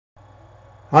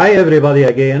Hi everybody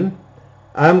again.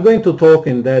 I'm going to talk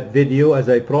in that video, as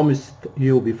I promised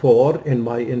you before in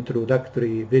my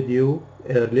introductory video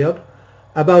earlier,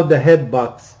 about the head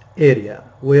box area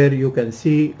where you can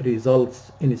see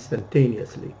results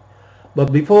instantaneously.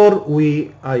 But before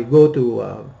I go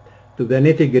to the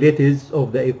nitty-gritties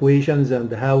of the equations and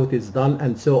how it is done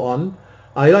and so on,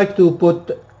 I like to put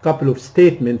a couple of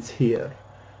statements here.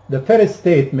 The first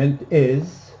statement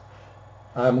is,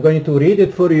 I'm going to read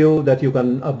it for you that you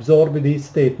can absorb these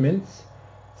statements.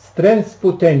 Strength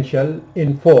potential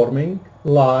in forming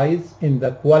lies in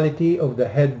the quality of the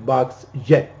head box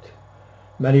jet.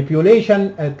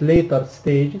 Manipulation at later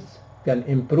stages can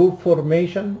improve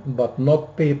formation but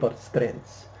not paper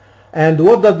strength. And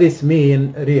what does this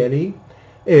mean really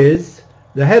is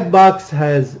the head box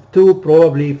has two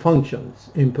probably functions: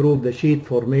 improve the sheet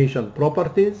formation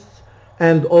properties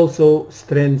and also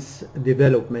strength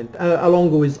development,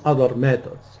 along with other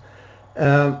methods.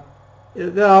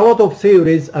 There are a lot of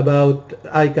theories about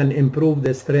I can improve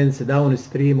the strength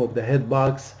downstream of the head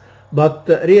box, but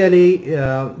really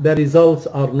the results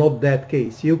are not that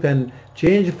case. You can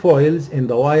change foils in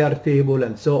the wire table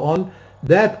and so on.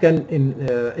 That can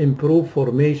improve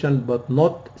formation but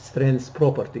not strength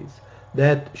properties.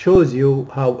 That shows you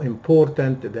how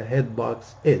important the head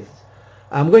box is.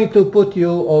 I'm going to talk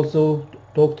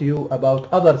to you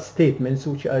about other statements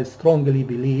which I strongly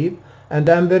believe, and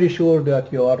I'm very sure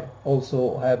that you are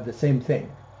also have the same thing.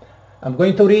 I'm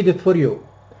going to read it for you.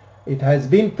 It has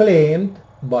been claimed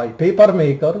by paper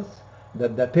makers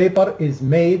that the paper is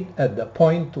made at the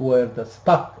point where the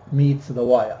stock meets the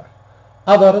wire.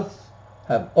 Others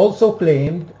have also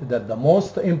claimed that the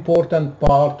most important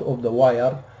part of the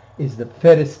wire is the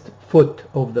first foot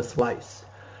of the slice.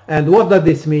 And what does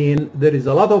this mean? There is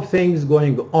a lot of things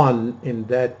going on in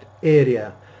that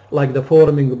area, like the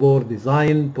forming board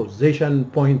design, position,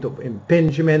 point of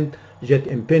impingement, jet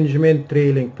impingement,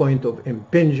 trailing point of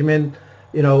impingement,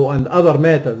 and other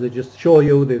methods. They just show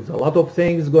you there's a lot of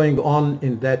things going on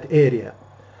in that area.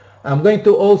 I'm going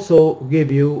to also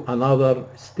give you another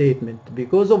statement.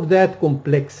 Because of that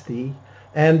complexity,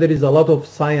 and there is a lot of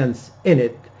science in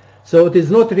it, so it is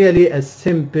not really as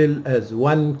simple as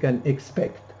one can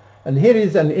expect. And here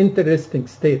is an interesting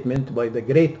statement by the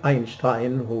great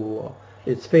Einstein, who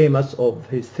is famous of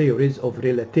his theories of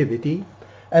relativity,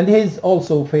 and he's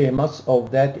also famous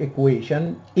of that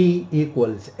equation E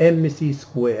equals mc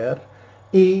square.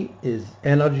 E is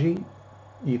energy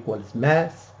equals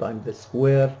mass times the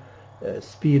square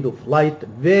speed of light.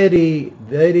 Very,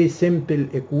 very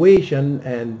simple equation,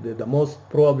 and the most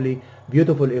probably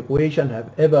beautiful equation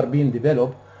have ever been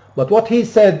developed. But what he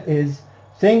said is,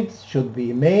 things should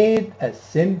be made as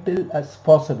simple as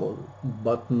possible,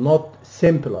 but not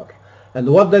simpler. And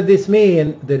what does this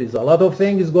mean? There is a lot of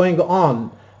things going on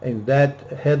in that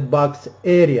head box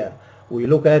area. We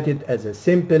look at it as a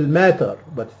simple matter,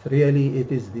 but really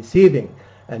it is deceiving.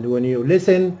 And when you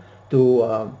listen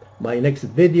to my next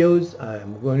videos,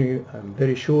 I'm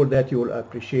very sure that you will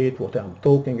appreciate what I'm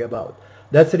talking about.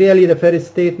 That's really the first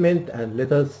statement, and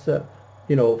let us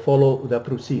follow the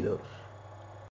procedure.